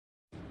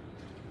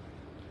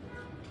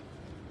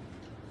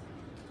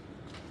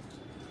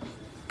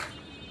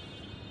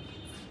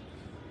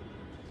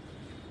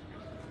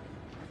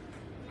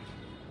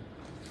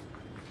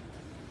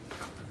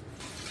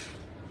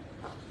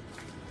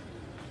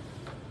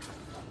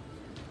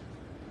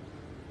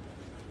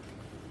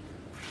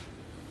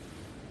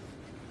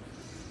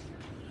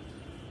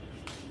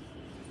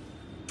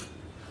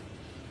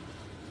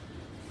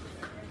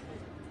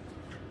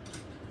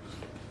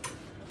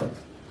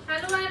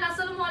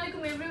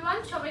আলাইকুম এভরিওয়ান,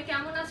 সবাই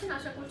কেমন আছেন?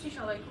 আশা করছি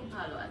সবাই খুব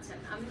ভালো আছেন।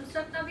 আমি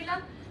নুসরাত নাবিলা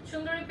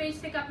সুন্দরী পেজ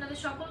থেকে আপনাদের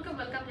সকলকে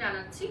ওয়েলকাম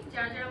জানাচ্ছি।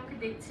 যারা যারা আমাকে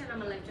দেখছেন,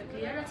 আমার লাইভটা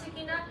ক্লিয়ার আছে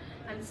কিনা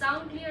এন্ড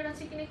সাউন্ড ক্লিয়ার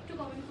আছে কিনা একটু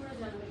কমেন্ট করে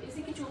জানাবেন।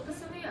 এসি কি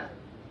চলতেছে ভাইয়া?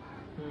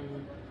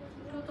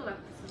 তো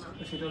লাগতেছে না,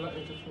 সেটা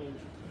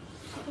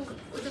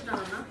ওইটা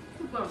জানো না,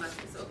 খুব গরম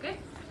লাগতেছে। ওকে,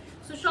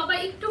 সো সবাই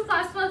একটু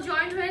ফার্স্ট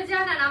জয়েন হয়ে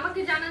যান আর আমাকে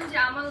জানান যে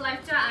আমার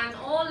লাইফটা এন্ড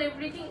অল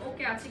এভরিথিং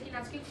ওকে আছে কিনা।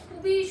 আজকে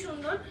খুবই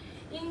সুন্দর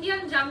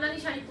ইন্ডিয়ান জামদানি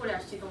শাড়ি পরে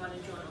আসছি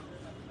তোমাদের জন্য।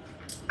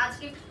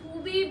 আজকে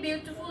খুবই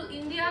বিউটিফুল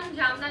ইন্ডিয়ান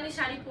জামদানি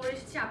শাড়ি পরে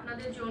এসেছি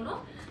আপনাদের জন্য।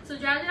 সো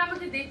যারা যারা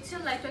আমাকে দেখছেন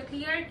লাইফটা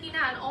ক্লিয়ার কিনা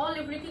এন্ড অল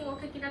এভরিথিং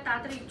ওকে কিনা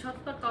তাড়াতাড়ি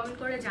ঝটপট কমেন্ট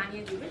করে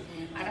জানিয়ে দিবেন।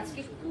 আর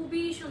আজকে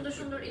খুবই সুন্দর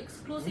সুন্দর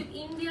এক্সক্লুসিভ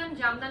ইন্ডিয়ান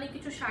জামদানি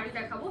কিছু শাড়ি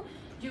দেখাবো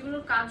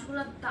যেগুলোর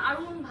কাজগুলো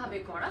দারুণ ভাবে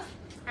করা।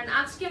 এন্ড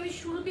আজকে আমি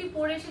শুরুতেই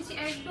পরে এসেছি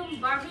একদম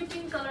বার্বি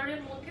পিঙ্ক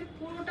কালারের মধ্যে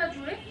পুরোটা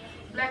জুড়ে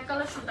ব্ল্যাক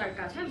কালার সুতার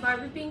কাজ। হ্যাঁ,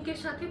 বার্বি পিঙ্কের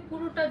সাথে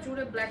পুরোটা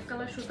জুড়ে ব্ল্যাক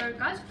কালার সুতার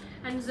কাজ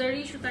এন্ড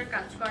জারি সুতার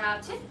কাজ করা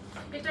আছে।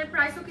 এটার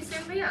প্রাইসও কি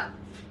সেম ভাইয়া?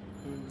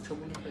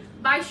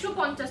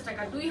 2250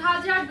 টাকা,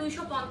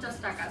 2250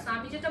 টাকা।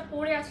 আমি যেটা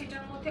পরে আছি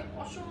এটার মধ্যে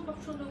অসম্ভব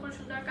সুন্দর করে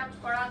সুতার কাজ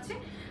করা আছে।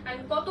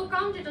 এন্ড কত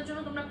কাউন্ট এটার জন্য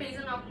তোমরা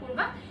পেজে নক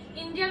করবা।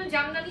 ইন্ডিয়ান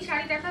জামদানি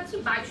শাড়ি দেখাচ্ছি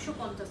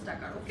 2250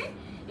 টাকার। ওকে,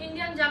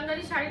 ইন্ডিয়ান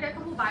জামদানি শাড়ি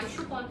দেখাবো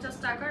 2250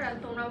 টাকার। আর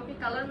তোমরা আমাকে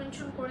কালার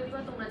মেনশন করে দিবা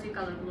তোমরা যে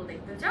কালারগুলো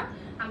দেখতে চাও,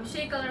 আমি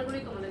সেই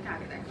কালারগুলোই তোমাদেরকে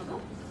আগে দেখাবো।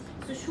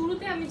 তো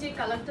শুরুতে আমি যে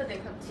কালারটা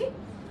দেখাচ্ছি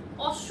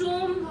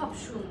অসম্ভব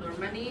সুন্দর,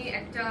 মানে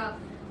একটা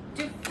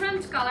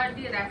ডিফারেন্ট কালার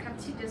দিয়ে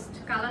দেখাচ্ছি। জাস্ট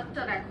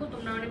কালারটা দেখো,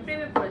 তোমরা মানে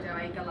প্রেমে পড়ে যাবে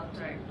এই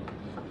কালারটা। একদম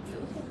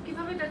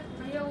কিভাবে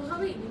ভাইয়া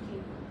ওভাবেই নাকি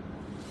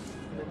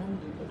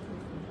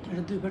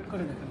এটা দুই পাট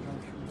করে দেখান।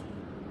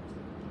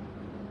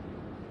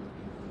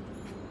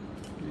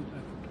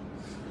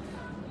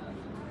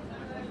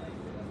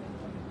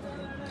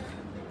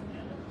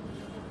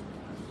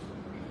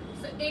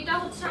 এটা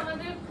হচ্ছে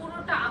আমাদের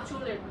পুরোটা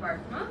আঁচলের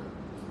পার্ট না?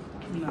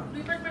 না,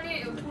 দুই পার্ট মানে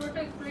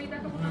পুরোটা খুলেই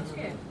দেখাবো না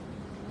আজকে।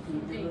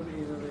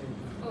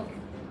 ওকে,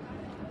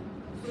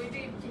 তো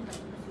এটাই চিন্তা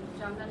করছি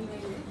জামদানি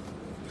নেই।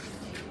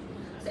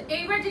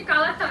 এইবার যে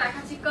কালারটা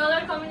দেখাচ্ছি,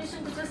 কালার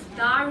কম্বিনেশনটা জাস্ট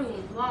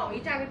দারুণ। ওয়াও,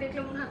 এটা আগে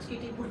দেখলে মনে হয়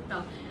এটাই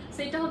পড়তাম।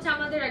 সেটা হচ্ছে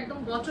আমাদের একদম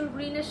বটল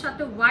গ্রিনের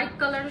সাথে হোয়াইট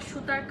কালারের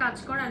সুতার কাজ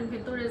করা আর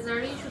ভেতরে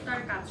জারি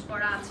সুতার কাজ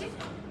করা আছে।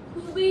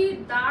 খুবই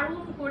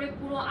দারুণ করে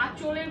পুরো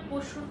আঁচলের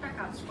পোর্শনটা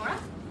কাজ করা।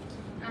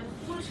 আর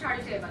ফুল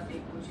শাড়িটা এবার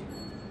দেখবো,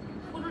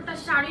 পুরোটা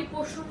শাড়ি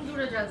পোর্শন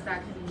জুড়ে জাস্ট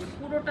দেখেন,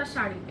 পুরোটা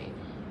শাড়িতে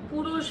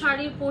পুরো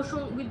শাড়ির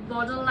পোর্শন উইথ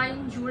বর্ডার লাইন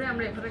জুড়ে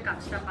আমরা এভাবে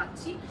কাজটা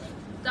পাচ্ছি।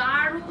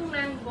 দারুণ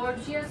এন্ড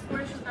গর্জিয়াস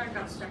করে সুতার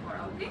কাজটা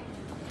করা। ওকে,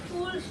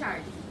 ফুল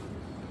শাড়ি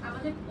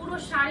আমাদের পুরো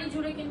শাড়ি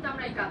জুড়ে কিন্তু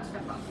আমরা এই কাজটা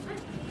পাবো।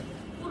 হ্যাঁ,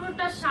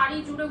 পুরোটা শাড়ি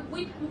জুড়ে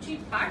উইথ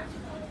কুচির পার্ট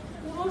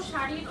পুরো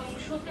শাড়ির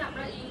অংশতে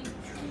আমরা এই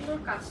সুন্দর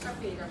কাজটা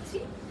পেয়ে যাচ্ছি।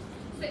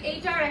 তো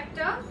এইটার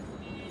একটা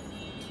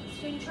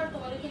স্ক্রিনশট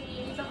তোমাদেরকে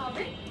নিয়ে নিতে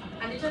হবে।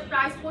 আর এটার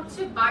প্রাইস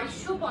পড়ছে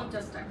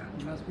 2250 টাকা।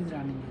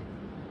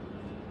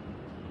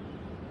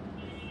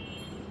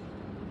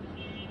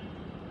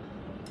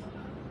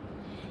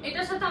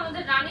 এটার সাথে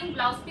আমাদের রানিং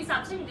ব্লাউজ পিস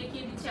আছে, আমি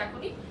দেখিয়ে দিচ্ছি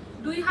এখনই।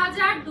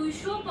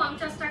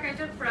 2250 টাকা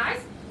এটার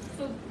প্রাইস।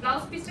 তো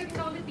ব্লাউজ পিসটা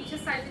কিন্তু আমাদের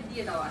পিছের সাইডে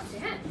দিয়ে দেওয়া আছে।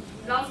 হ্যাঁ,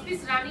 ব্লাউজ পিস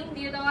রানিং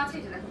দিয়ে দেওয়া আছে।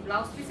 এই যে দেখো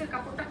ব্লাউজ পিসের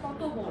কাপড়টা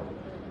কত বড়,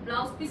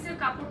 ব্লাউজ পিসের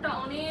কাপড়টা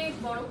অনেক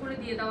বড় করে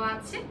দিয়ে দেওয়া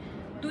আছে।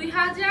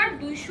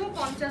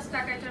 2250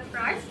 টাকা এটার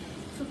প্রাইস।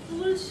 তো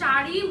ফুল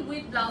শাড়ি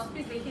উইথ ব্লাউজ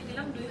পিস দেখিয়ে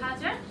দিলাম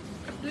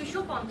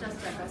 2250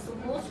 টাকা। সো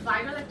মোস্ট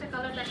ভাইরাল একটা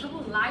কালার দেখাবো,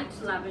 লাইট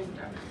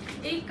ল্যাভেন্ডার।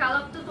 এই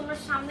কালারটা তোমরা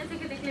সামনে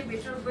থেকে দেখলে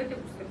বেটার ওয়েতে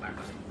বুঝতে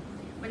পারবে,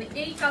 মানে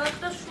এই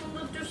কালারটা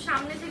সৌন্দর্য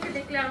সামনে থেকে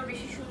দেখলে আরো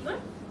বেশি সুন্দর।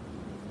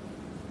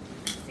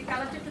 এই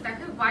কালারটা একটু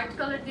দেখো, হোয়াইট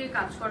কালার দিয়ে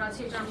কাজ করা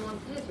আছে এটার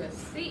মধ্যে।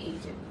 জাস্ট এই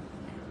যে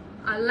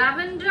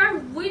ল্যাভেন্ডার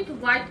উইথ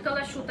হোয়াইট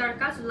কালার সুতার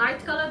কাজ।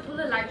 লাইট কালার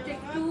হলে লাইটটা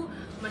একটু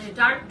মানে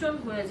ডার্ক টোন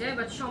হয়ে যায়,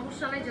 বাট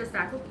সমস্যা নাই। জাস্ট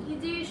দেখো কি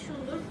যে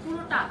সুন্দর,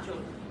 পুরোটা আঁচল,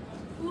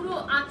 পুরো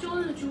আঁচল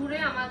জুড়ে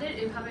আমাদের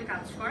এভাবে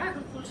কাজ করা।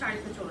 এখন ফুল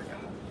শাড়িতে চলে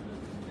যাবো।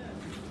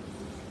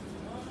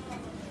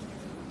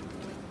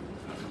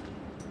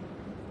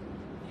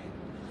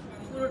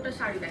 পুরোটা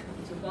শাড়ি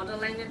দেখাচ্ছি, বর্ডার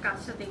লাইনের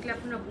কাজটা দেখলে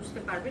আপনারা বুঝতে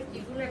পারবেন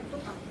এগুলো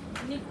একদম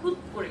নিখুঁত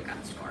করে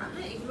কাজ করা।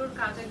 হ্যাঁ, এগুলোর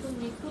কাজ একদম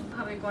নিখুঁত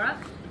ভাবে করা।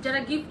 যারা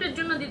গিফটের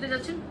জন্য দিতে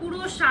যাচ্ছেন পুরো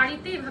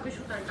শাড়িতে এভাবে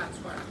সুতার কাজ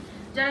করা,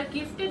 যারা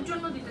গিফটের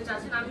জন্য দিতে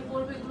চাচ্ছেন আমি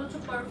বলবো এগুলো হচ্ছে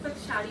পারফেক্ট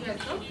শাড়ি,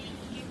 একদম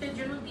গিফটের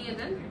জন্য দিয়ে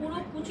দেন। পুরো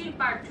কুচির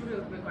পার্ট জুড়ে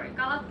এভাবে করে।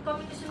 কালার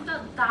কম্বিনেশনটা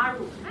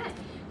দারুণ। হ্যাঁ,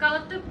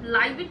 কালারটা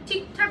লাইভে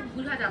ঠিকঠাক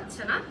বোঝা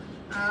যাচ্ছে না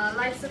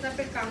লাইভ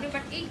সেটআপের কারণে,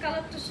 বাট এই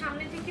কালারটা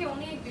সামনে থেকে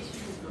অনেক বেশি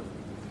সুন্দর।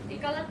 এই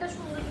কালারটা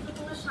সুন্দর কিন্তু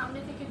তোমরা সামনে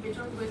থেকে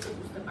বেটার ওয়েতে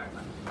বুঝতে পারবা।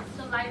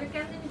 তো লাইভে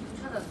কেন জানি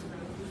বোঝা যাচ্ছে না,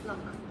 আমি বুঝলাম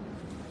না।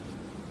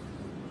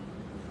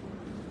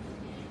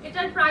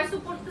 এটার প্রাইসও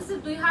পড়তেছে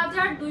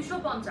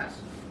 2250।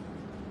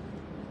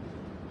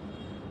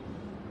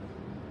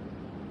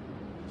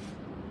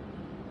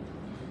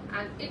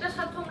 আর এটার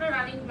সাথে আমরা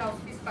রানিং ব্লাউজ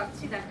পিস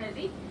পাচ্ছি, দেখাই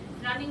দিই।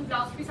 রানিং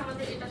ব্লাউজ পিস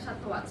আমাদের এটার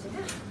সাথেও আছে।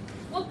 হ্যাঁ,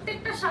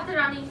 প্রত্যেকটার সাথে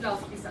রানিং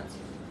ব্লাউজ পিস আছে,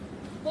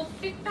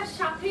 প্রত্যেকটার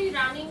সাথেই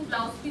রানিং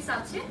ব্লাউজ পিস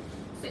আছে।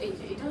 তো এই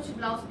যে এটা হচ্ছে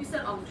ব্লাউজ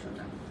পিসের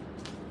অংশটা।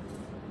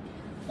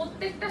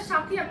 প্রত্যেকটার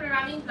সাথে আপনার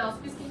রানিং ব্লাউজ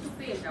পিস কিন্তু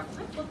পেয়ে যাবো।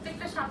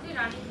 প্রত্যেকটার সাথে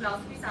রানিং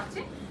ব্লাউজ পিস আছে।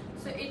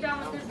 সো এটা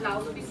আমাদের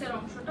ব্লাউজ পিসের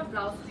অংশটা।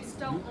 ব্লাউজ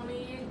পিসটাও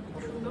অনেক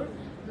সুন্দর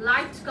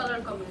লাইট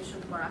কালার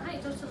কম্বিনেশন করা। হ্যাঁ,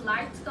 এটা হচ্ছে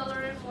লাইট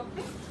কালারের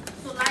মধ্যে।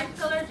 তো লাইট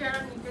কালার যারা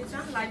নিতে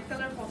চান, লাইট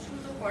কালার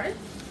পছন্দ করেন,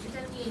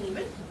 এটা নিয়ে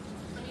নেবেন।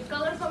 মানে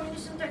কালার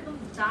কম্বিনেশনটা একদম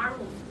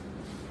দারুণ।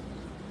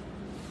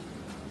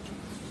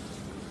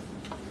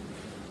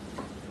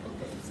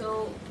 সো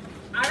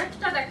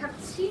আরেকটা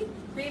দেখাচ্ছি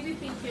বেবি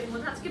পিঙ্কের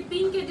মধ্যে। আজকে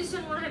পিঙ্ক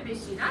এডিশন মনে হয়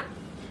বেশি না,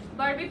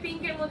 বারবি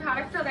পিঙ্কের মধ্যে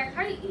আরেকটা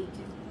দেখাই। এই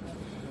যে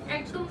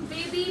একদম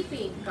বেবি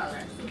পিঙ্ক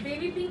কালার। তো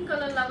বেবি পিঙ্ক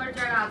কালার লাভার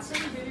যারা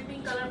আছেন, বেবি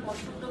পিঙ্ক কালার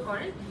পছন্দ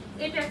করেন,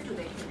 এটা একটু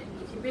দেখে নেন।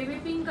 বেবি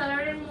পিঙ্ক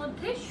কালারের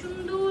মধ্যে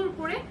সুন্দর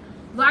করে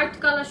হোয়াইট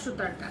কালার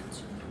সুতার কাজ।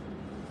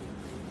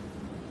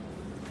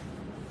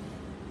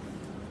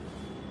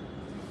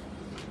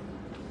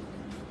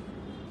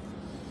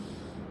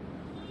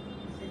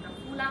 এটা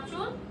ফুল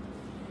আঁচল,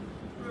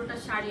 পুরোটা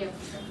শাড়ি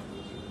আছে।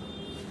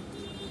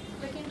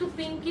 এটা কিন্তু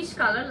পিঙ্কিশ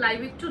কালার, লাইভ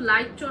একটু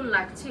লাইট টোন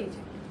লাগছে। এই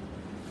যে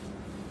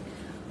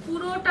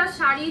পুরোটা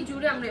শাড়ি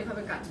জুড়ে আমরা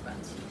এভাবে কাজ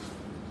পাচ্ছি।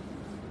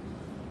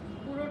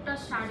 পুরোটা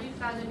শাড়ির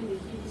কাজ আমি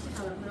দেখিয়ে দিচ্ছি,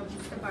 তাহলে আপনারা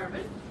বুঝতে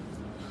পারবেন।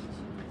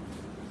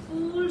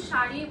 ফুল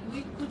শাড়ি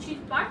উইথ কুচির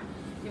পার্ট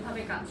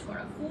এভাবে কাজ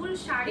করা। ফুল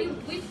শাড়ি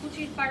উইথ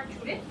কুচির পার্ট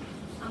জুড়ে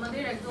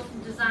আমাদের একদম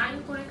ডিজাইন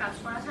করে কাজ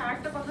করা আছে। আর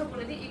একটা কথা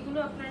বলে দিই, এগুলো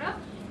আপনারা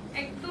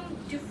একদম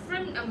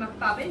ডিফারেন্ট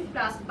পাবেন।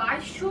 প্লাস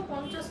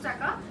 2250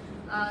 টাকা।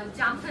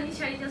 জামদানি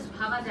শাড়ি জাস্ট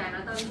ভাবা যায় না,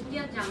 তাও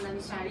ইন্ডিয়ান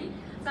জামদানি শাড়ি।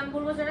 তো আমি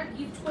বলবো যারা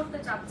গিফট করতে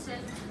চাচ্ছেন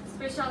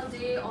স্পেশাল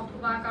ডে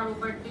অথবা কারো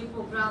বার্থডে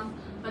প্রোগ্রাম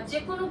বা যে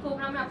কোনো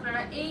প্রোগ্রামে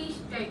আপনারা এই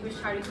টাইপের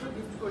শাড়িগুলো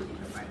গিফট করে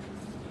দিতে পারেন।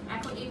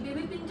 এখন এই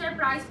বেবি পিঙ্কটার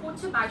প্রাইস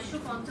পড়ছে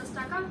 2250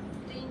 টাকা।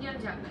 এটা ইন্ডিয়ান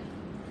জামদানি।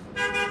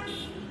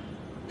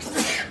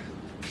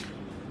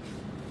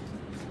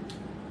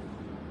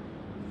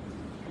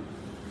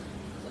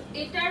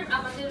 এটার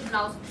আমাদের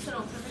ব্লাউজ পিসের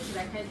অংশটা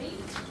দেখাই দিই।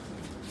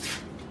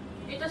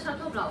 এটার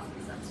সাথেও ব্লাউজ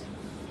পিস আছে।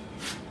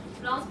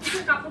 ব্লাউজ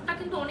পিসের কাপড়টা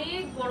কিন্তু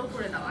অনেক বড়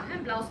করে দেওয়া।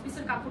 হ্যাঁ, ব্লাউজ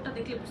পিসের কাপড়টা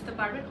দেখলে বুঝতে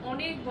পারবেন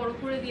অনেক বড়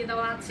করে দিয়ে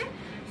দেওয়া আছে।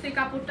 সেই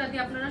কাপড়টা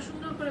দিয়ে আপনারা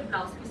সুন্দর করে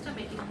ব্লাউজ পিসটা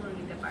মেকিং করে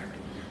নিতে পারবেন।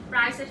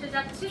 প্রাইস এসে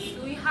যাচ্ছে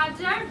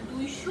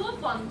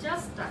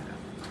 2250 টাকা।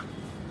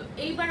 তো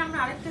এইবার আমরা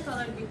আরেকটা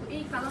কালার দেখব।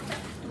 এই কালারটা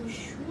এত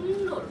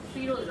সুন্দর,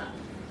 ফিরোজা।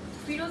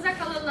 ফিরোজা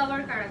কালার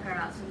লাভার কারা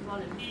কারা আছেন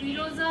বলেন?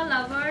 ফিরোজা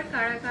লাভার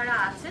কারা কারা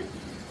আছেন?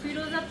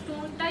 ফিরোজা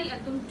টোনটাই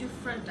একদম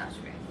ডিফারেন্ট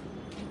আসবে।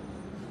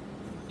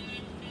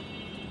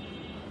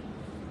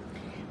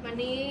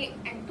 মানে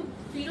একদম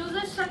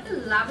ফিরোজার সাথে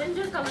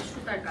ল্যাভেন্ডার কালার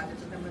সুতার কাজ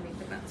যেটা আমরা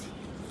দেখতে পাচ্ছি,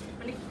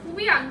 মানে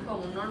খুবই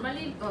uncommon.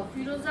 Normally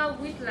Firoza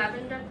with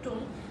lavender tone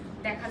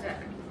দেখা যায়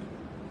না।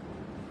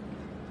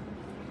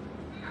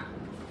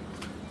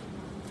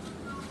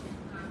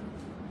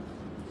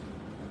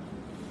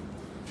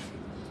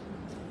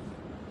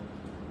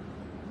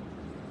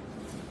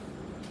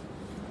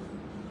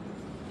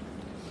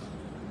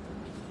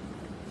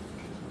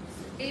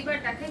 এইবার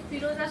দেখাই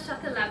ফিরোজার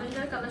সাথে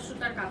ল্যাভেন্ডার কালার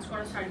সুতার কাজ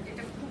করা শাড়িটা।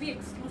 এটা খুবই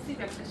এক্সক্লুসিভ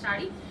একটা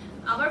শাড়ি।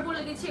 আবার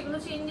বলে দিচ্ছি, এগুলো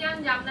হচ্ছে ইন্ডিয়ান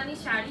জামদানি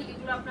শাড়ি।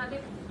 এগুলো আপনাদের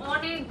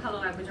অনেক ভালো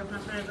লাগবে যখন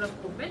আপনারা এগুলো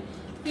পরবেন।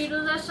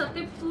 ফিরোজার সাথে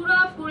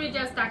পুরোপুরি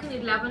জাস্ট দেখেন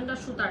এই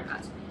ল্যাভেন্ডার সুতার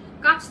কাজ।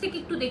 কাছ থেকে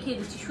একটু দেখিয়ে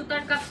দিচ্ছি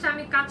সুতার কাজটা,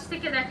 আমি কাছ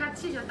থেকে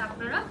দেখাচ্ছি যাতে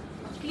আপনারা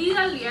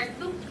ক্লিয়ারলি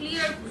একদম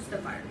ক্লিয়ার বুঝতে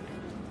পারেন।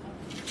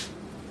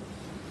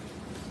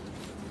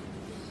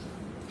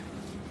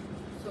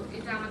 তো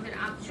এটা আমাদের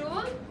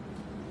আঁচল।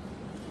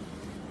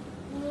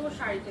 পুরো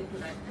শাড়িতে একটু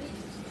দেখাই।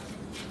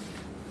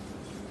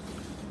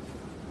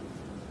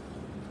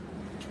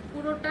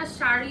 পুরোটা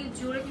শাড়ি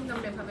জুড়ে কিন্তু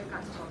আমরা এভাবে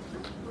কাজ করবো।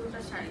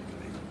 পুরোটা শাড়ি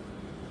জুড়ে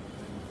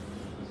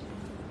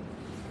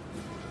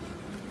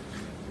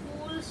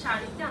ফুল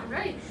শাড়িতে আমরা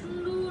এই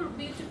সুন্দর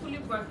বিউটিফুলি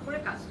ওয়ার্ক করে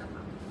কাজটা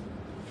পাবো।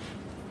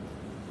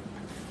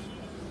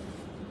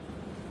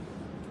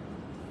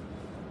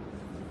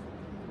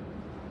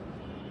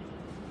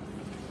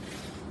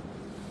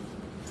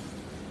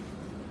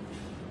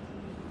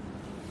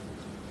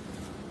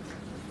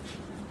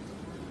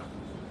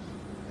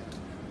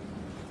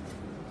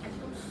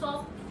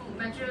 সফট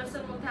ম্যাটেরিয়ালস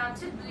এর মধ্যে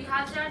আছে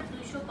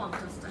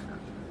 2250 টাকা।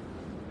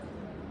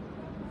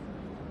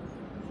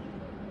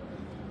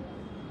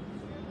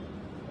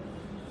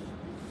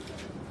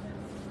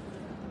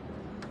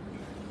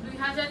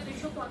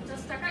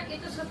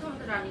 এটার সাথে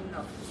আমাদের রানিং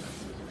ব্লাউজ পিস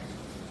আছে।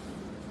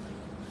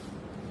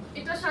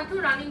 এটার সাথেও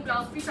রানিং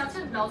ব্লাউজ পিস আছে।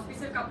 ব্লাউজ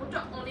পিসের কাপড়টা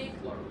অনেক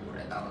বড়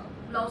করে দেওয়া।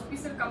 ব্লাউজ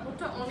পিসের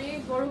কাপড়টা অনেক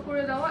বড়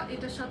করে দেওয়া।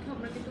 এটার সাথে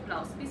আমরা কিন্তু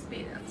ব্লাউজ পিস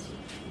পেয়ে যাচ্ছি।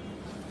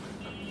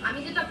 আমি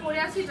যেটা পরে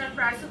আছি এটার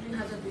প্রাইস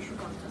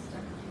 2250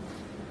 টাকা।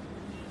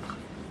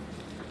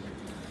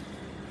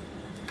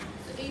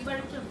 এইবার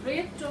একটা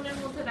রেড টোনের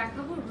মধ্যে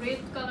দেখাবো।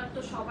 রেড কালার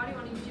তো সবারই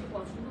অনেক বেশি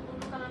পছন্দ।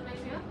 অন্য কালার নাই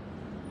ভাইয়া?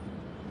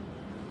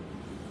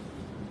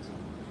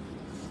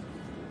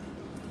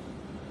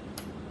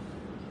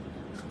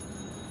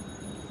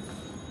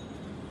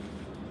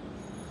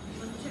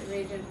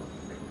 রেডের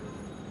মধ্যে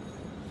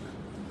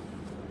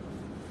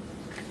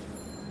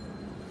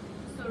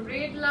তো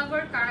রেড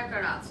লাভার কারা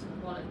কারা আছে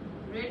বলেন?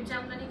 রেড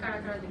জামদানি কারা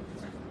কারা দেখতে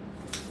চান?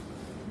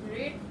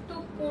 রেড তো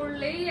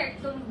পরলেই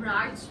একদম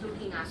ব্রাইট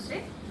লুকিং আসে।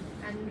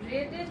 এন্ড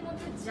রেডের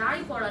মধ্যে যাই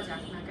পরা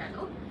যাক না কেন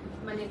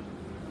মানে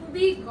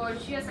খুবই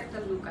গর্জিয়াস একটা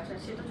লুক আসে।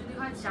 সেটা যদি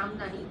হয়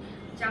জামদানি,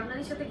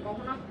 জামদানির সাথে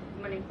গহনা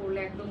মানে পরলে,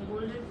 একদম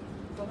গোল্ডের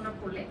গহনা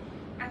পরলে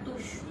এত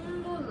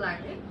সুন্দর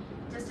লাগে।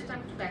 জাস্ট এটা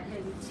আমি একটু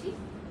দেখাই দিচ্ছি।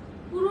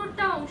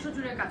 পুরোটা অংশ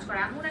জুড়ে কাজ করা,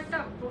 এমন একটা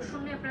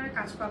পোর্শনে আপনারা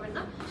কাজ পাবেন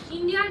না।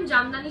 ইন্ডিয়ান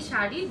জামদানি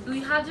শাড়ি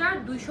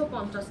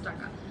 2250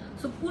 টাকা।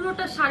 সো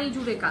পুরোটা শাড়ি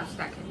জুড়ে কাজ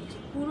দেখেন,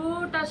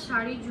 পুরোটা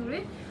শাড়ি জুড়ে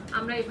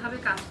আমরা এভাবে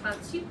কাজ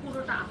পাচ্ছি।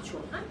 পুরোটা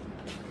আঁচল, হ্যাঁ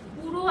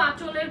পুরো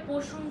আঁচলের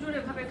পোর্শন জুড়ে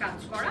এভাবে কাজ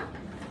করা।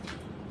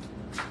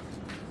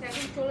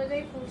 এখন চলে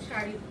যাই ফুল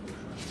শাড়ি।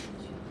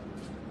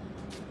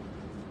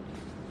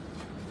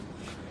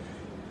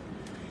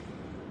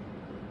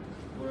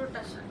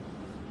 পুরোটা শাড়ি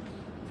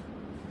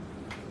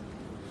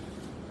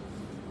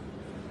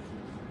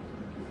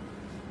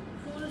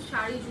ফুল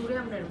শাড়ি জুড়ে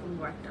আমরা এরকম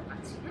ওয়ার্কটা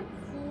পাচ্ছি। হ্যাঁ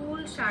ফুল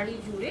শাড়ি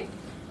জুড়ে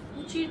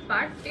কুচির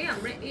পার্টে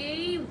আমরা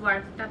এই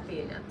ওয়ার্কটা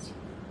পেয়ে যাচ্ছি।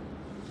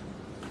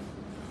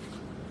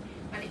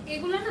 মানে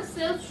এগুলো না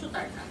সেলফ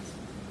সুতার কাজ।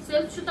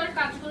 সেলফ সুতার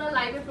কাজগুলো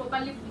লাইভে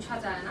প্রপারলি বোঝা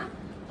যায় না,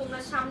 তোমরা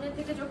সামনে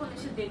থেকে যখন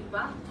এসে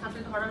দেখবা হাতে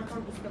ধরার পর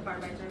বুঝতে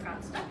পারবা এটার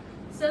কাজটা।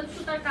 সেলফ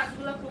সুতার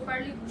কাজগুলো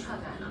প্রপারলি বোঝা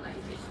যায় না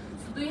লাইভে।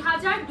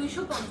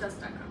 2250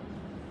 টাকা।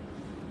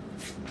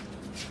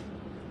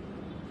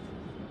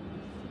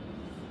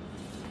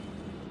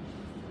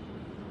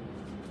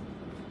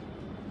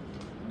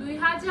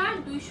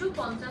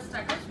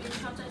 টাকা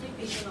স্ক্রিনশটটা নিয়ে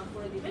পেজে নক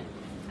করে দিবেন।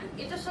 এন্ড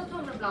এটার সাথেও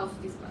আমরা ব্লাউজ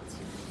পিস পাচ্ছি।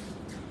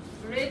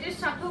 রেডের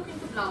সাথেও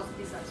কিন্তু ব্লাউজ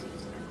পিস আছে।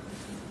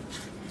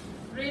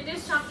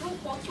 রেডের সাথেও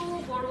কত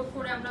বড়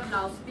করে আমরা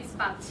ব্লাউজ পিস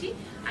পাচ্ছি।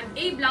 আর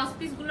এই ব্লাউজ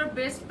পিসগুলোর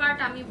বেস্ট পার্ট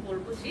আমি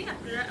বলবো যে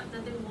আপনারা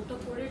আপনাদের মতো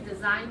করে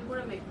ডিজাইন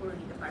করে মেক করে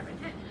নিতে পারবেন।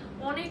 হ্যাঁ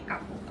অনেক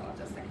কাপড় দেওয়া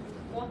আছে,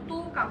 কত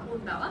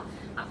কাপড় দেওয়া,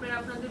 আপনারা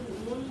আপনাদের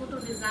মন মতো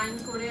ডিজাইন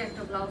করে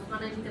একটা ব্লাউজ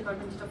বানিয়ে নিতে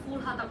পারবেন, যেটা ফুল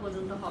হাতা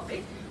পর্যন্ত হবে।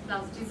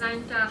 ব্লাউজ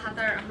ডিজাইনটা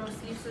হাতার আমরা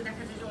স্লিভসে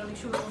দেখা যায় যে অনেক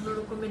সময় অন্য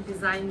রকমের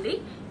ডিজাইন দিই,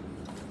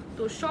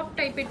 তো সব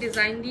টাইপের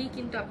ডিজাইন দিয়ে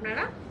কিন্তু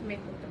আপনারা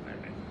মেক করতে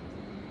পারবেন।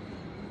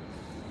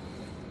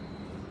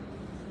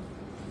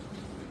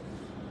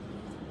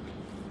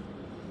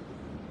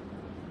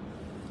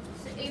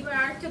 এইবার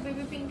আরেকটা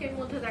বেবি পিঙ্কের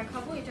মধ্যে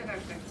দেখাবো, এটা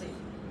কার কাছে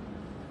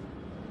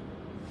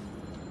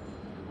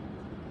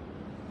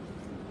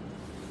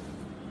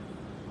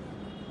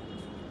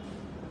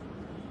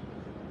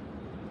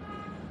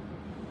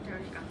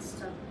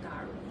কাজটা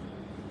দারুণ।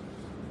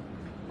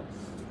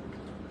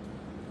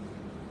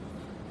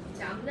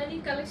 জামদানি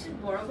কালেকশন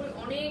বরাবর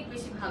অনেক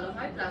বেশি ভালো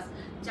হয়, প্লাস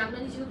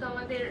জামদানি যেহেতু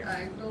আমাদের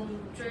একদম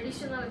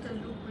ট্রেডিশনাল একটা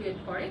লুক ক্রিয়েট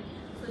করে,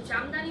 তো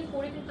জামদানি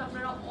পরে কিন্তু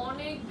আপনারা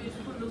অনেক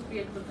বিউটিফুল লুক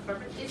ক্রিয়েট করতে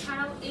পারবেন।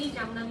 এছাড়াও এই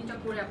জামদানিটা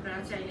পরে আপনারা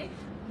চাইলে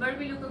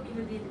বারবি লুকও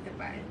কিন্তু দিয়ে দিতে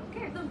পারেন। ওকে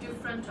একদম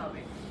ডিফারেন্ট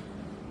হবে।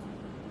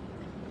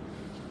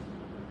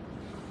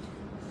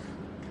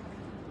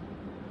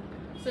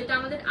 সো এটা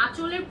আমাদের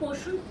আঁচলের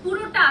পোর্শন,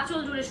 পুরোটা আঁচল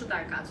জুড়ে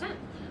সুতার কাজ। হ্যাঁ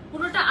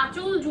পুরোটা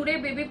আঁচল জুড়ে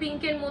বেবি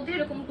পিঙ্কের মধ্যে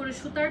এরকম করে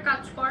সুতার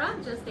কাজ করা।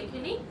 জাস্ট দেখে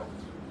নিই,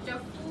 এটা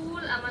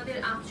ফুল আমাদের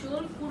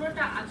আঁচল,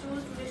 পুরোটা আঁচল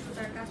জুড়ে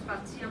সুতার কাজ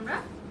পাচ্ছি আমরা।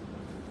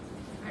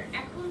 আর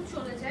এখন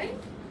চলে যাই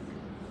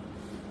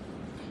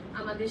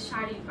আমাদের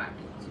শাড়ির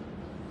পার্টে।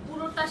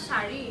 পুরোটা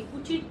শাড়ি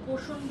কুচির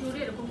পোর্শন জুড়ে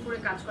এরকম করে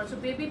কাজ করছে।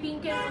 বেবি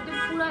পিঙ্কের মধ্যে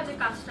পুরো যে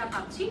কাজটা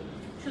পাচ্ছি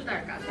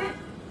সুতার কাজ। হ্যাঁ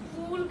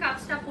ফুল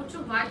কাজটা করছে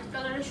হোয়াইট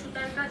কালারের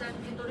সুতার কাজ, আর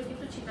ভেতরে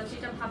কিন্তু ছিটা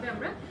ছিটা ভাবে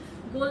আমরা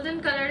গোল্ডেন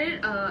কালারের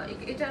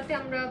এটাতে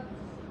আমরা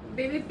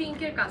বেবি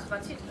পিঙ্কের কাজ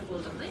পাচ্ছি। এটা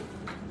গোল্ডেন নাই,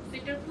 তো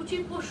এটার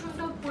কুচির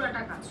পোর্শনটাও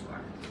পুরাটা কাজ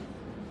করা,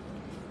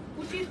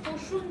 কুচির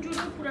পোর্শন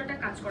জুড়ে পুরাটা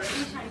কাজ করা।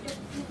 এই শাড়িটা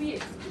খুবই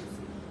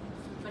এক্সক্লুসিভ,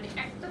 মানে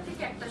একটা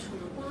থেকে একটা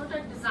সুন্দর,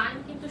 কোনোটার ডিজাইন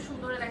কিন্তু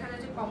সুন্দরে দেখা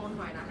যায় যে কমন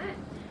হয় না। হ্যাঁ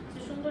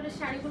সুন্দরের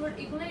শাড়িগুলোর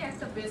এগুলোই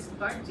একটা বেস্ট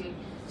পার্ট, যে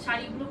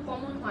শাড়িগুলো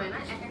কমন হয় না,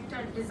 এক একটা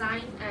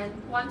ডিজাইন এন্ড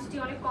কোয়ান্টিটি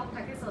অনেক কম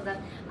থাকে, সো দ্যাট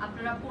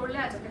আপনারা পরলে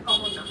আর যাতে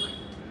কমন না হয়।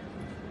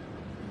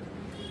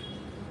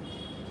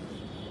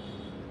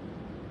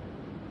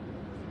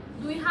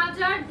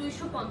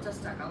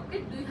 টাকা। ওকে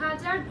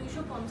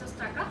 2250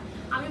 টাকা।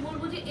 আমি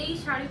বলবো যে এই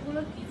শাড়িগুলো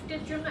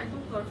গিফটের জন্য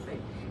একদম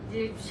পারফেক্ট। যে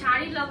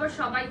শাড়ি লাভার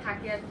সবাই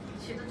থাকে, আর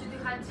সেটা যদি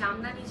হয়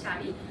জামদানি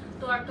শাড়ি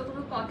তো আর তো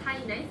কোনো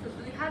কথাই নাই। তো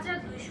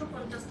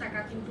 2250 টাকা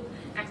কিন্তু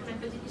এখন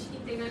একটা জিনিস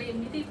কিনতে গেলে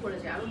এমনিতেই পড়ে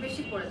যায়, আরো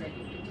বেশি পড়ে যায়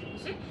গিফটের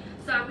জিনিসে।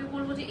 তো আমি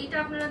বলবো যে এটা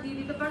আপনারা দিয়ে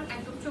দিতে পারেন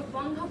একদম চোখ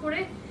বন্ধ করে।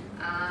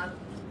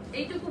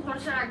 এইটুকু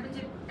ভরসা রাখবেন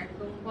যে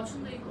একদম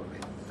পছন্দই করবে।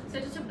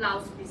 সেটা হচ্ছে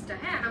ব্লাউজ পিসটা।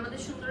 হ্যাঁ আমাদের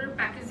সুন্দরের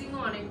প্যাকেজিংও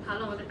অনেক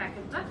ভালো, আমাদের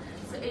প্যাকেটটা।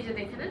 তো এই যে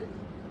দেখে নেন,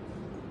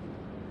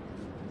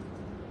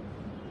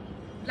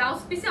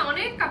 ব্লাউজ পিসে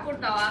অনেক কাপড়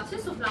দেওয়া আছে,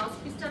 সো ব্লাউজ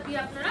পিসটা দিয়ে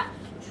আপনারা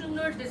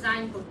সুন্দর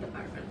ডিজাইন করতে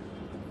পারবেন।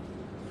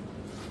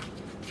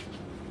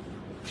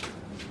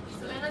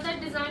 সো অ্যানাদার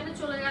ডিজাইনে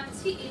চলে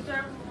যাচ্ছি।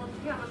 এটার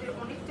মধ্যে আমাদের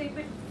অনেক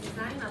টাইপের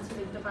ডিজাইন আছে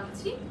দেখতে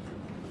পাচ্ছি,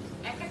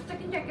 এক একটা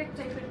কিন্তু এক এক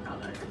টাইপের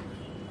কালার,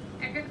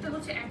 এক একটা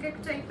হচ্ছে এক এক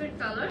টাইপের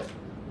কালার।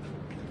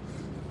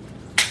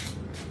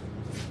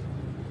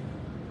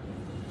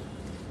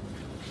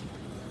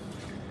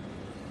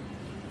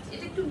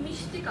 এটা একটু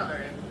মিষ্টি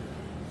কালারের,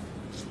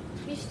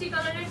 মিষ্টি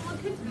কালারের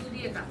মধ্যে ব্লু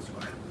দিয়ে কাজ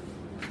করা।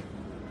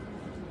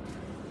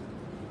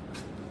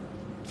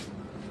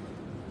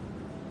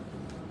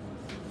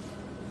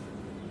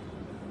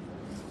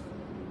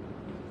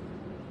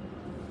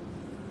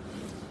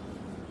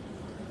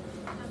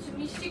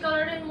 মিষ্টি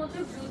কালারের মধ্যে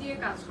ব্লু দিয়ে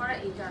কাজ করা,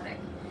 এটা দেখ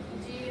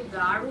যে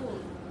দারুণ।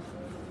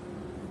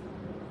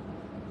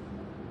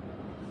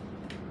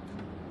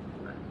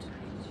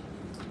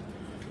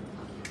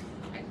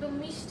 একদম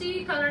মিষ্টি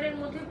কালারের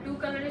মধ্যে ব্লু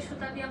কালারের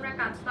সুতা দিয়ে আমরা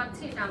কাজ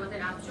পাচ্ছি। এটা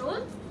আমাদের আঁচল।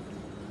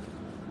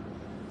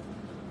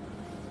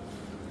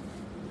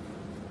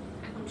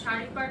 এখন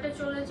শাড়ির পার্টে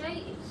চলে যাই।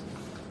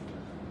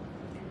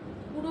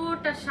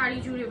 পুরোটা শাড়ি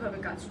জুড়ে ভাবে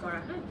কাজ করা,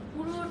 হ্যাঁ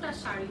পুরোটা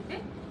শাড়িতে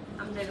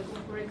আমরা এরকম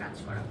করে কাজ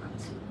করা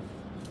পাচ্ছি।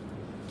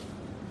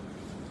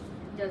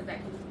 জাস্ট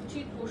দেখেন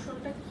কুচির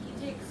পোর্শনটা কি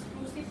যে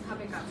এক্সক্লুসিভ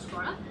ভাবে কাজ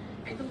করা,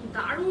 একদম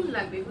দারুণ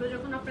লাগবে এগুলো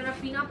যখন আপনারা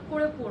পিন আপ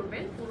করে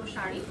পরবেন। পুরো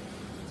শাড়ি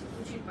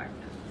কুচির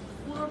পার্টটা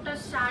পুরোটা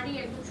শাড়ি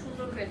একদম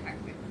সুন্দর হয়ে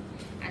থাকবে।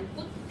 এন্ড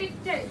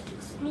প্রত্যেকটা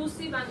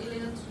এক্সক্লুসিভ এন্ড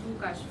এলিগেন্ট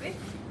লুক আসবে।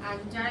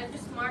 এন্ড যারা একটু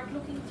স্মার্ট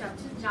লুকিং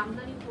চাচ্ছেন,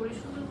 জামদানি পরে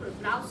সুন্দর করে,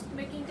 ব্লাউজ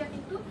মেকিংটা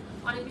কিন্তু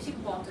অনেক বেশি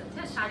ইম্পর্টেন্ট।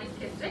 হ্যাঁ শাড়ির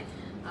ক্ষেত্রে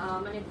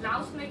মানে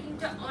ব্লাউজ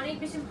মেকিংটা অনেক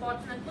বেশি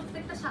ইম্পর্টেন্ট।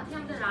 প্রত্যেকটা সাথে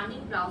আমাদের রানিং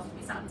ব্লাউজ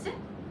পিস আছে।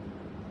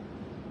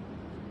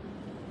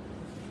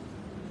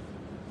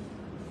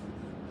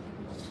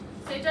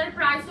 সেটার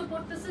প্রাইসও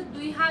পড়তেছে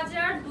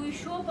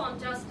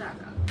 2250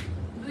 টাকা।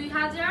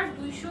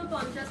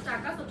 2250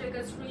 টাকা। তো take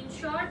a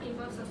screenshot,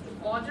 inbox us to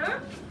order.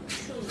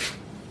 সুন্দর।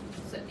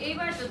 সো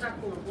এইবার যেটা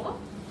করব,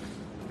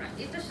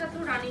 এটার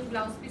সাথেও রানিং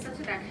ব্লাউজ পিস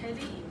আছে, দেখাই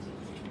দিই।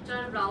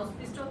 এটার ব্লাউজ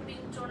পিসটাও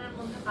পিঙ্ক টোনের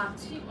মধ্যে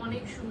পাচ্ছি,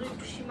 অনেক সুন্দর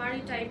একটু শিমারি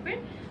টাইপের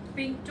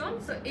পিঙ্ক টোন।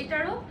 সো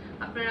এটারও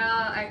আপনারা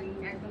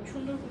একদম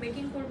সুন্দর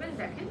মেকিং করবেন।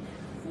 দেখেন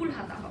ফুল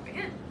হাতা হবে,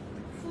 হ্যাঁ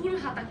ফুল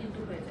হাতা কিন্তু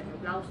হয়ে যাবে।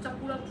 ব্লাউজটা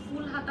পুরো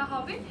ফুল হাতা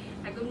হবে,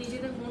 একদম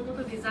নিজেদের মন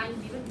মতো ডিজাইন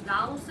দিবেন।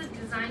 ব্লাউজের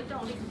ডিজাইনটা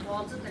অনেক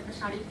গর্জিয়াস একটা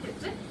শাড়ির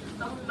ক্ষেত্রে,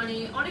 তখন মানে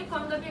অনেক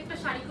কম দামি একটা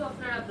শাড়িকেও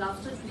আপনারা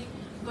ব্লাউজটা যদি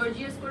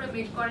গর্জিয়াস করে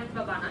মেক করেন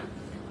বা বানান,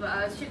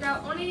 সেটা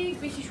অনেক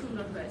বেশি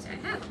সুন্দর হয়ে যায়।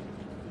 হ্যাঁ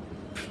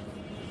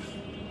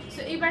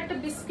সো এইবার একটা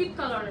বিস্কিট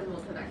কালারের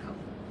মধ্যে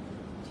দেখাবো।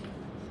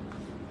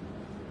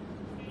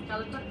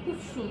 কালারটা খুব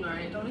সুন্দর,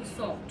 এটা অনেক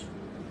সফট।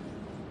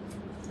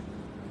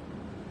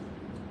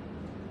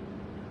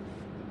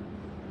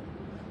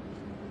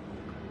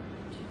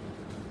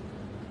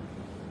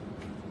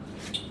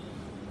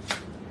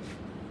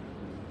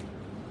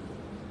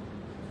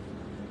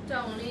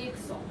 অনেক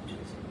সফট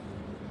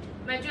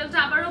ম্যাটেরিয়ালটা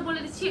আবারও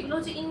বলে দিচ্ছি, এগুলো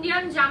হচ্ছে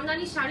ইন্ডিয়ান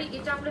জামদানি শাড়ি।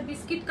 এটা আমরা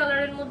বিস্কিট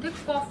কালারের মধ্যে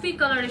কফি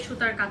কালারের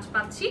সুতার কাজ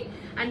পাচ্ছি।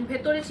 এন্ড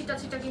ভেতরে ছিটা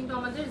ছিটা কিন্তু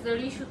আমাদের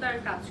জারি সুতার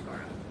কাজ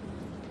করা।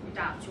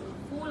 এটা আঁচল,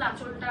 ফুল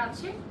আঁচলটা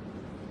আছে,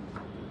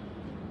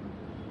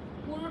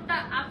 পুরোটা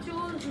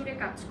আঁচল জুড়ে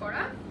কাজ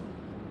করা।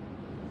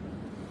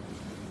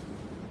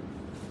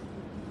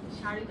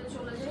 শাড়িতে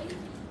চলে যাই।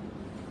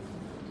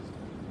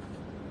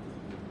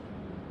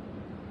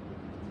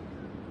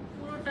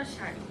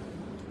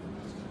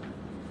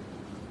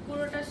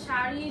 পুরোটা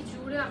শাড়ি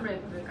জুড়ে আমরা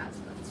এভাবে কাজ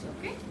পাচ্ছি।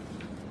 ওকে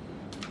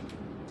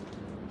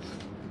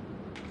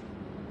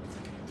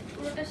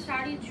পুরোটা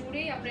শাড়ি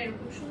জুড়ে আমরা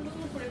এরকম সুন্দর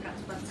করে কাজ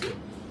পাচ্ছি।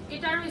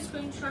 এটারও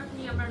স্ক্রিনশট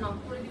নিয়ে আমরা নক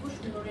করে দিব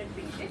সুন্দরের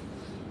পেজে।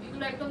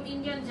 এগুলো একদম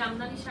Indian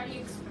Jamdani sari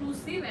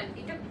exclusive. And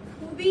এটা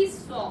খুবই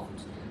সফট।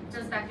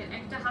 জাস্ট দেখেন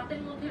একটা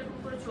হাতের মধ্যে এরকম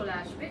করে চলে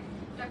আসবে।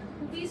 এটা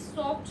খুবই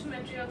সফট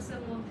ম্যাটেরিয়ালস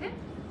এর মধ্যে।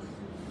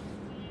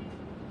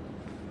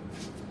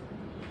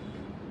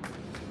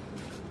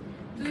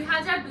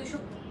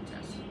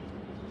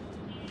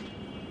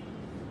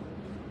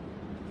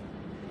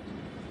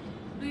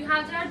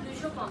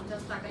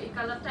 $2250 টাকা। এই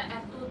কালারটা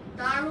এত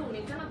দারুণ,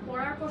 এটা না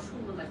পরার পর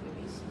সুন্দর লাগবে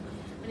বেশি।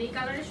 মানে এই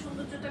কালারের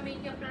সৌন্দর্যটা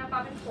মেইনলি আপনারা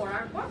পাবেন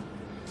পরার পর।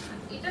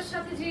 এটার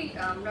সাথে যে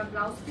আমরা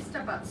ব্লাউজ পিসটা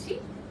পাচ্ছি,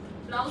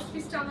 ব্লাউজ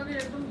পিসটা আমাদের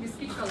একদম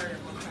বিস্কিট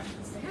কালারের মধ্যে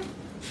আসছে। হ্যাঁ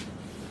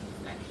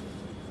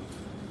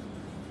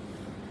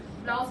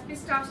ব্লাউজ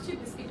পিসটা আসছে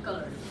বিস্কিট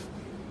কালারের,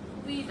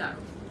 খুবই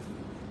দারুণ।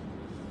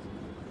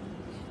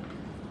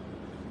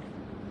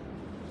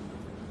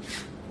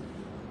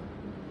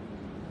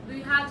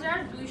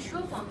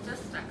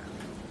 $2250 টাকা।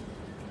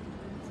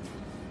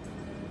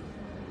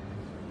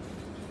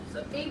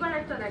 এইবার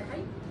একটা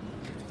দেখাই।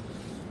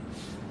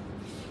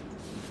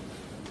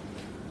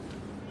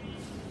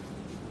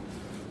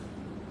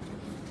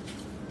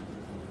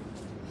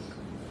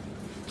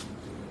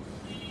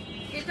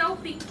 এটাও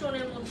পিঙ্ক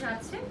টোনের মধ্যে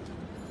আছে।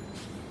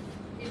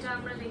 এটা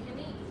আমরা দেখে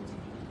নিই।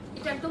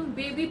 এটা একদম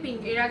বেবি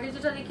পিঙ্ক। এর আগে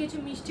যেটা দেখিয়েছি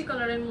মিষ্টি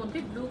কালারের মধ্যে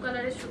ব্লু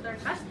কালারের সুতার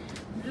কাজ,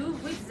 ব্লু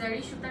উইথ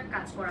জারি সুতার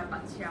কাজ করা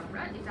পাচ্ছি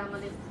আমরা। এটা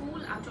আমাদের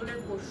ফুল আঁচলের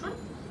পোর্শন।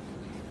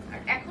 আর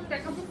এখন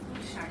দেখাবো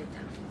ফুল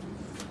শাড়িটা।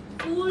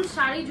 ফুল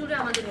শাড়ি জুড়ে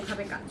আমাদের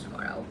এভাবে কাজ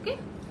করা। ওকে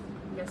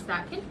জাস্ট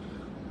দেখেন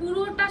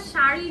পুরোটা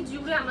শাড়ি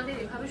জুড়ে আমাদের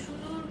এভাবে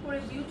সুন্দর করে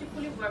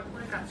বিউটিফুলি ওয়ার্ক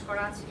করে কাজ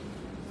করা আছে।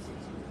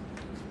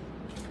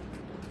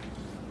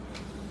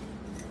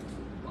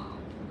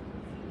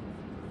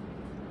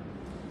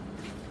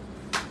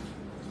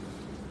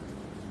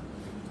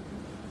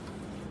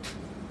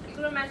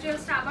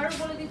 ম্যাটেরিয়ালসটা আবারও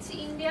বলে দিচ্ছি,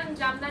 ইন্ডিয়ান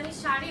জামদানি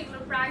শাড়ি।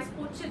 এগুলোর প্রাইস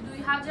পড়ছে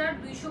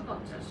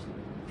 2250।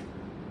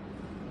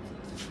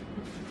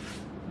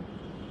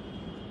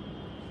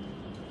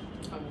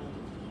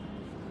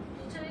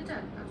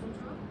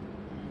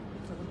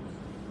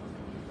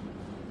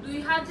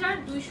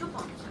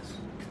 $2250।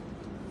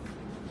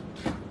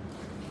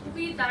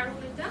 খুবই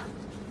দারুণ এটা।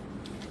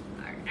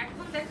 আর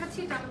এখন দেখাচ্ছি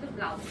এটা আমাদের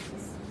ব্লাউজ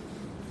পিস।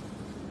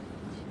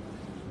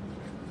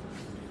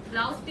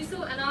 ব্লাউজ পিসও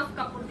এনাফ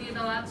কাপড় দিয়ে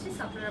দেওয়া আছে,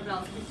 আপনারা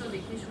ব্লাউজ পিসও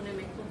দেখে শুনে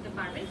মেক করতে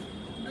পারবেন।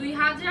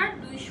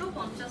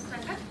 2250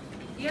 টাকা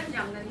ইন্ডিয়ান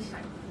জামদানি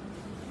শাড়ি।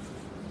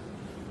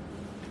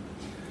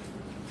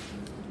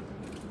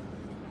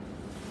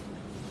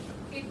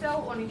 এটাও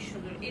অনেক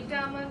সুন্দর, এটা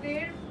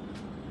আমাদের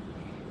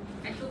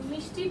একদম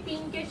মিষ্টি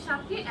পিঙ্কের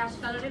সাথে অ্যাশ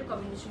কালারের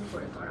কম্বিনেশন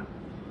করে করা।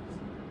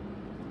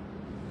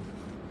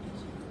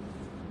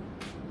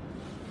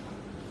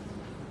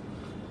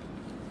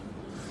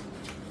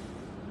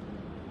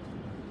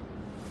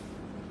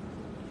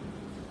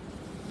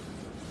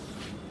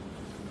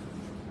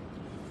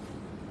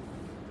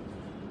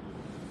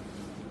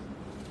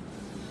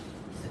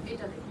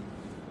 এটা দেখুন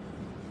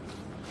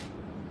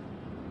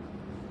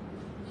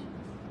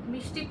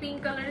মিষ্টি পিঙ্ক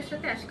কালারের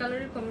সাথে অ্যাশ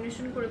কালারের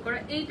কম্বিনেশন করে করা।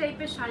 এই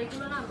টাইপের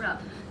শাড়িগুলো না আমরা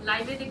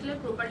লাইভে দেখলে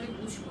প্রপারলি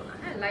বুঝবো না,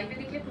 হ্যাঁ লাইভে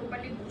দেখলে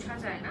প্রপারলি বোঝা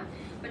যায় না,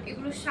 বাট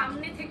এগুলো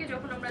সামনে থেকে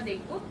যখন আমরা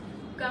দেখবো,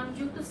 কারণ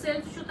যেহেতু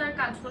সেলফ সুতার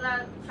কাজগুলা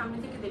সামনে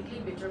থেকে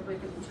দেখলেই বেটার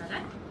হইতে বোঝা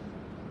যায়।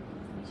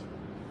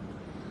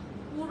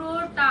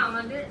 পুরোটা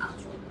আমাদের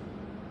আঁচল,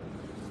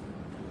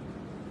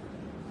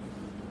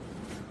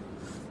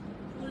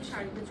 ফুল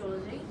শাড়িতে চলে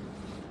যাই।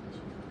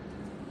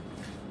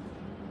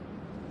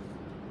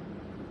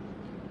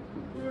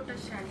 পুরোটা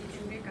শাড়ি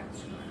জুড়ে কাজ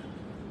করা,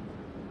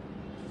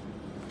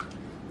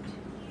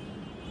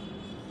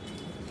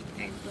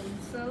 একদম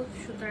সেলফ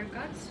সুতার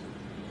কাজ।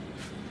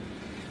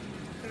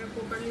 আপনারা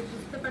প্রপারলি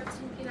বুঝতে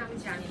পারছেন কিনা আমি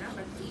জানি না,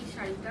 বাট এই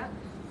শাড়িটা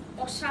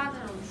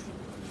অসাধারণ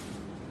সুন্দর।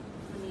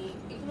 মানে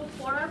এগুলো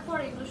পরার পর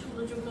এগুলো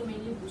সৌন্দর্যগুলো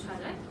মেনলি বোঝা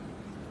যায়।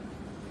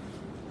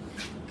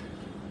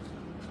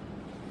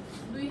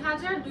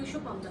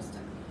 2250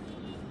 টাকা।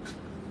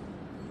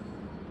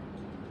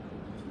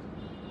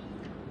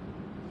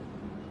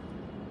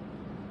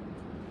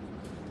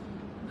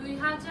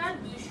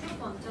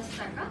 2250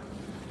 টাকা।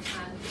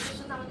 আর এটার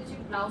সাথে আমাদের যে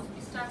ব্লাউজ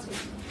পিসটা আছে,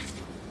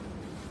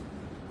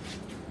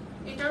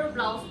 এটারও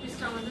ব্লাউজ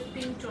পিসটা আমাদের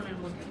পিঙ্ক টোনের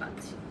মধ্যে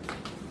পাচ্ছি।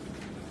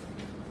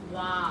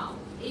 ওয়াও,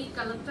 এই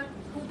কালারটা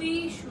খুবই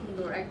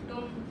সুন্দর,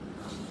 একদম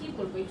কি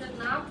বলবো, এটা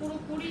না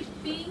পুরোপুরি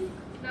পিঙ্ক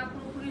না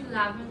পুরোপুরি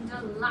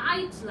ল্যাভেন্ডার,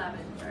 লাইট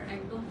ল্যাভেন্ডার,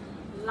 একদম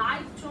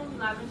লাইট টোন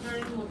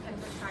ল্যাভেন্ডারের মধ্যে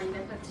একটা শাড়ি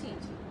দেখাচ্ছি।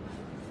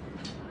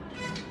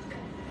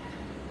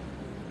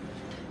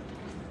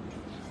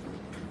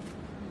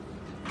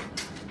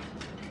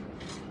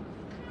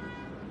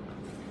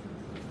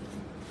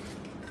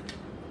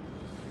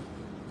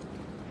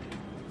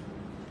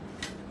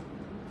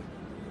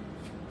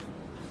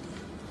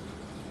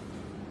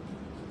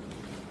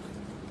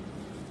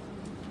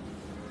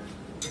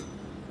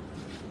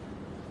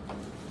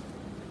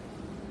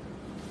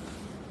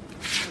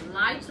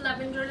 লাইট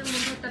ল্যাভেন্ডারের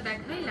মধ্যে একটা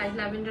দেখাই, লাইট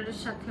ল্যাভেন্ডারের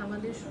সাথে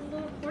আমাদের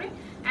সুন্দর করে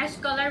অ্যাশ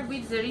কালার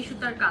উইথ জেরি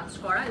সুতার কাজ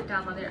করা। এটা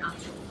আমাদের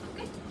আঁচল,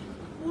 ওকে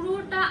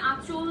পুরোটা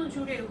আঁচল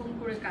জুড়ে এরকম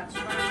করে কাজ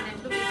করা, মানে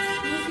একদম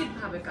এক্সক্লুসিভ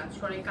ভাবে কাজ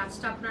করা। এই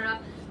কাজটা আপনারা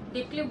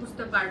দেখলে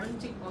বুঝতে পারবেন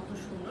যে কত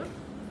সুন্দর।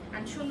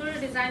 অ্যান্ড সুন্দরের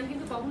ডিজাইন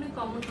কিন্তু কখনোই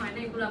কমন হয় না,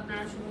 এগুলো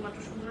আপনারা শুধুমাত্র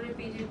সুন্দরের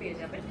পেজে পেয়ে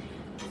যাবেন।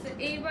 তো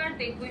এইবার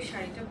দেখবো এই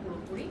শাড়িটা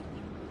পুরোপুরি।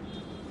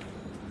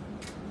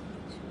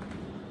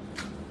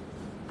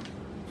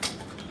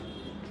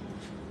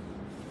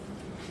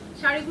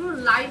 শাড়িগুলো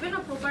লাইভে না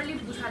প্রপারলি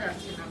বোঝা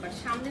যাচ্ছে না, বাট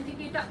সামনে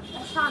থেকে এটা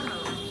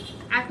অসাধারণ।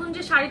 এখন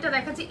যে শাড়িটা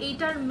দেখাচ্ছে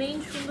এইটার মেইন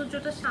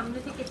সৌন্দর্যটা সামনে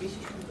থেকে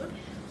বেশি সুন্দর,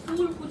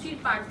 ফুল কুচির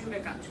পাড় জুড়ে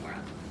কাজ করা।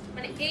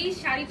 মানে এই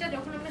শাড়িটা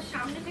যখন আমরা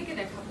সামনে থেকে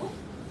দেখাবো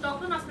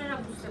তখন আপনারা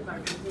বুঝতে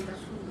পারবেন যে এটা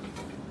সুন্দর।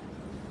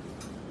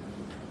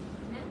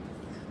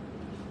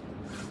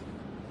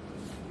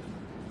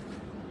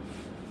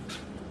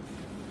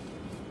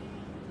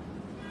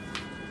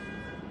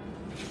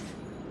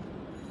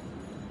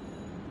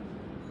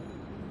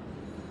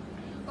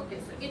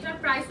 এটার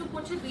প্রাইসও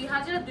পড়ছে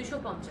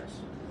 2250।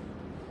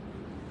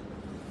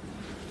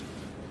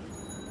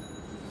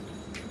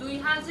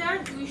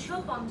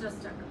 2250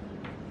 টাকা।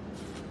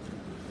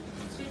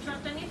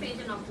 স্ক্রিনশটটা নিয়ে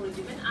পেজে নক করে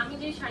দিবেন। আমি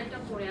যে শাড়িটা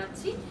পরে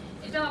আছি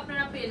এটাও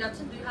আপনারা পেয়ে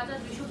যাচ্ছেন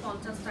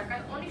 2250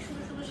 টাকায়। অনেক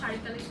সুন্দর সুন্দর শাড়ি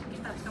কালেকশন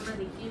কিন্তু আজকে আমরা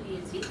দেখিয়ে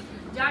দিয়েছি।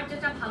 যার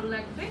যেটা ভালো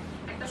লাগবে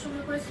একটা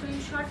সুন্দর করে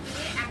স্ক্রিনশট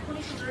নিয়ে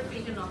এখনই সুন্দর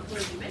পেজে নক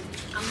করে দিবেন।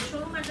 আমরা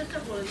শোরুম অ্যাড্রেসটা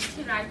বলে দিচ্ছি।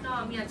 রাইট নাও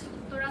আমি আছি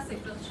উত্তরা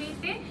সেক্টর 3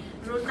 তে,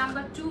 road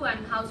number 2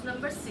 and house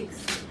number 6।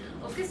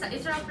 ওকে,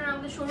 এছাড়া আপনারা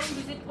আমাদের শোরুম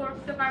ভিজিট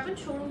করতে পারবেন।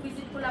 শোরুম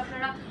ভিজিট করলে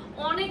আপনারা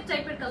অনেক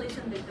টাইপের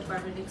কালেকশন দেখতে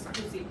পারবেন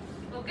এক্সক্লুসিভ।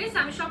 ওকে,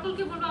 আমি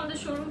সকলকে বলবো আমাদের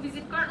শোরুম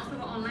ভিজিট করেন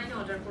অথবা অনলাইনে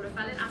অর্ডার করে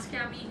ফেলেন। আজকে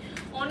আমি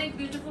অনেক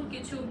বিউটিফুল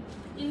কিছু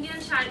ইন্ডিয়ান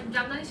শাড়ি,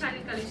 জামদানি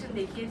শাড়ির কালেকশন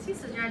দেখিয়েছি।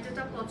 সো যার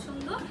যেটা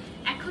পছন্দ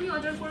এখনই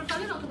অর্ডার করে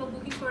ফেলেন অথবা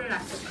বুকিং করে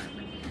রাখতে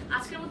পারবেন।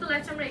 আজকের মতো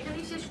লাইভ আমরা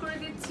এখানেই শেষ করে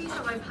দিচ্ছি।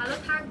 সবাই ভালো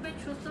থাকবেন,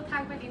 সুস্থ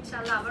থাকবেন,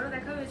 ইনশাআল্লাহ আবারও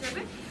দেখা হয়ে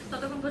যাবে।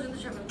 ততক্ষণ পর্যন্ত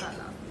সবাই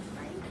ভালো।